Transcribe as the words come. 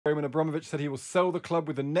Roman Abramovich said he will sell the club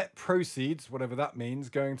with the net proceeds, whatever that means,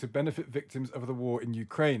 going to benefit victims of the war in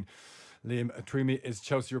Ukraine. Liam Twomey is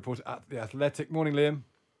Chelsea reporter at The Athletic. Morning, Liam.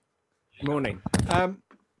 Morning. Are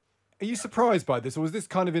you surprised by this, or was this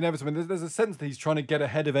kind of inevitable? I mean, there's a sense that he's trying to get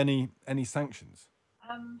ahead of any sanctions.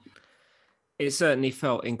 It certainly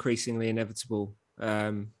felt increasingly inevitable.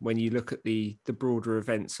 When you look at the broader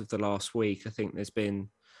events of the last week, I think there's been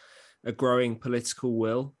a growing political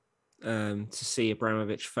will to see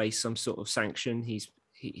Abramovich face some sort of sanction.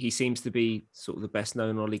 He seems to be sort of the best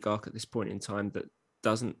known oligarch at this point in time that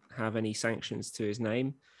doesn't have any sanctions to his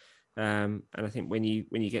name. And I think when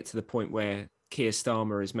you get to the point where Keir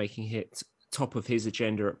Starmer is making it top of his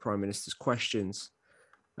agenda at Prime Minister's questions,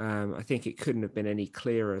 I think it couldn't have been any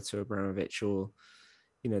clearer to Abramovich or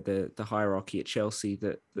the hierarchy at Chelsea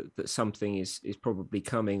that something is probably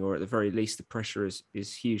coming, or at the very least the pressure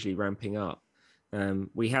is hugely ramping up.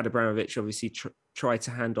 We had Abramovich obviously try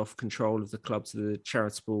to hand off control of the club to the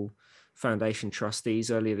charitable foundation trustees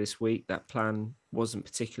earlier this week. That plan wasn't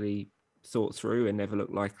particularly thought through and never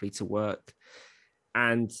looked likely to work.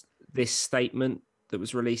 And this statement that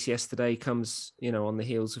was released yesterday comes, on the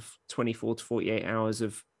heels of 24 to 48 hours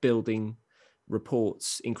of building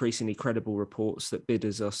reports, increasingly credible reports that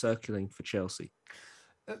bidders are circulating for Chelsea.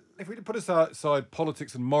 If we put aside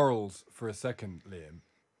politics and morals for a second, Liam,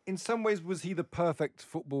 in some ways, was he the perfect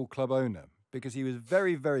football club owner? Because he was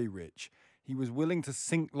very, very rich. He was willing to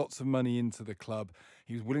sink lots of money into the club.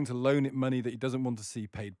 He was willing to loan it money that he doesn't want to see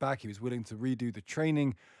paid back. He was willing to redo the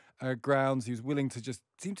training grounds. He was willing to just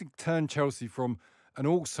seem to turn Chelsea from an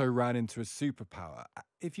also-ran into a superpower.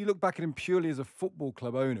 If you look back at him purely as a football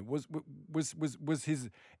club owner, was his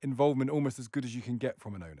involvement almost as good as you can get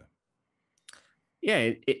from an owner?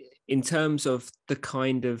 Yeah, in terms of the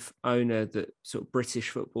kind of owner that sort of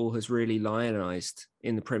British football has really lionised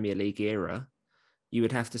in the Premier League era, you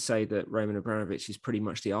would have to say that Roman Abramovich is pretty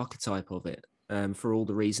much the archetype of it, for all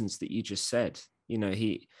the reasons that you just said.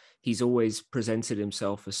 He's always presented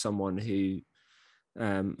himself as someone who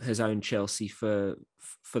has owned Chelsea for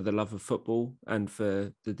the love of football and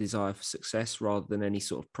for the desire for success rather than any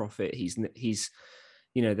sort of profit. He's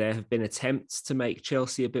there have been attempts to make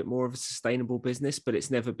Chelsea a bit more of a sustainable business, but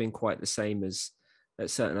it's never been quite the same as at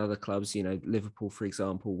certain other clubs, Liverpool, for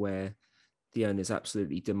example, where the owners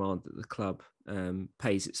absolutely demand that the club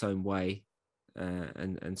pays its own way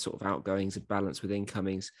and sort of outgoings and balance with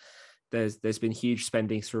incomings. There's been huge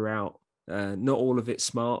spending throughout. Not all of it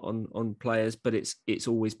smart on players, but it's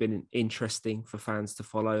always been interesting for fans to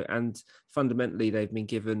follow. And fundamentally, they've been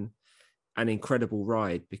given an incredible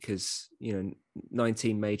ride because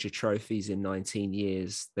 19 major trophies in 19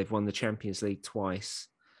 years. They've won the Champions League twice.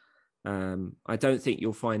 I don't think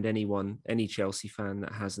you'll find any Chelsea fan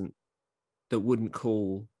that wouldn't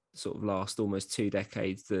call sort of last almost 2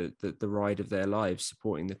 decades the ride of their lives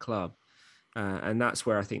supporting the club. And that's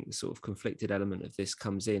where I think the sort of conflicted element of this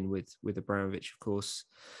comes in with Abramovich, of course,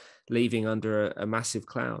 leaving under a massive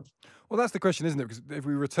cloud. Well, that's the question, isn't it? Because if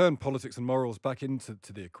we return politics and morals back into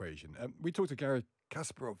the equation, we talked to Garry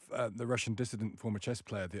Kasparov, the Russian dissident former chess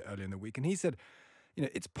player, earlier in the week, and he said,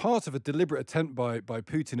 it's part of a deliberate attempt by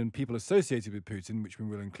Putin and people associated with Putin, which we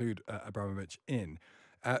will include Abramovich in,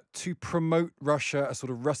 to promote Russia, a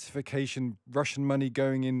sort of Russification, Russian money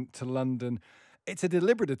going into London. It's a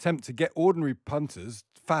deliberate attempt to get ordinary punters,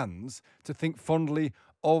 fans, to think fondly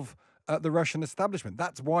of the Russian establishment.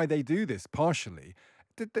 That's why they do this, partially.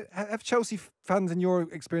 Have Chelsea fans, in your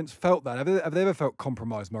experience, felt that? Have they ever felt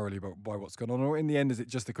compromised morally by what's gone on? Or in the end, is it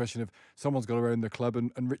just a question of someone's got to own the club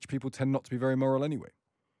and rich people tend not to be very moral anyway?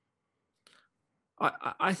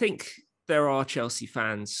 I think there are Chelsea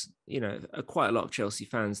fans, quite a lot of Chelsea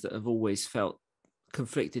fans that have always felt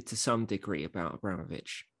conflicted to some degree about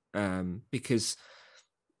Abramovich, because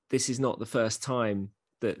this is not the first time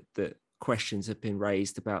that questions have been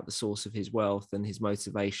raised about the source of his wealth and his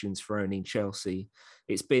motivations for owning Chelsea.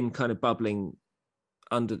 It's been kind of bubbling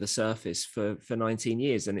under the surface for 19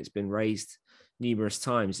 years, and it's been raised numerous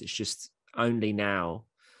times. It's just only now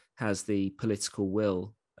has the political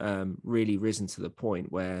will really risen to the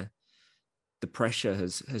point where the pressure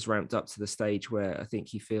has ramped up to the stage where I think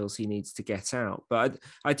he feels he needs to get out. But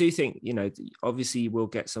I do think, obviously we'll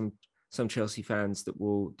get some Chelsea fans that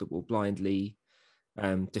will blindly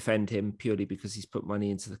defend him purely because he's put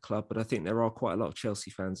money into the club. But I think there are quite a lot of Chelsea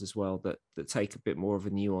fans as well that take a bit more of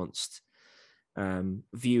a nuanced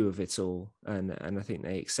view of it all. And I think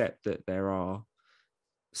they accept that there are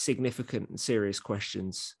significant and serious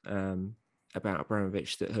questions about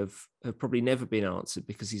Abramovich that have probably never been answered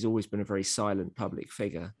because he's always been a very silent public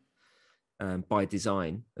figure by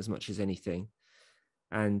design as much as anything.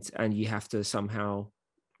 And you have to somehow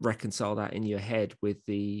reconcile that in your head with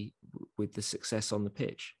the success on the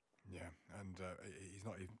pitch. Yeah, and he's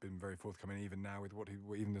not even been very forthcoming even now with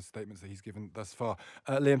even the statements that he's given thus far.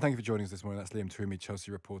 Liam, thank you for joining us this morning. That's Liam Twomey,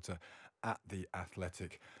 Chelsea reporter at The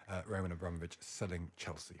Athletic. Roman Abramovich selling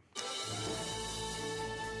Chelsea.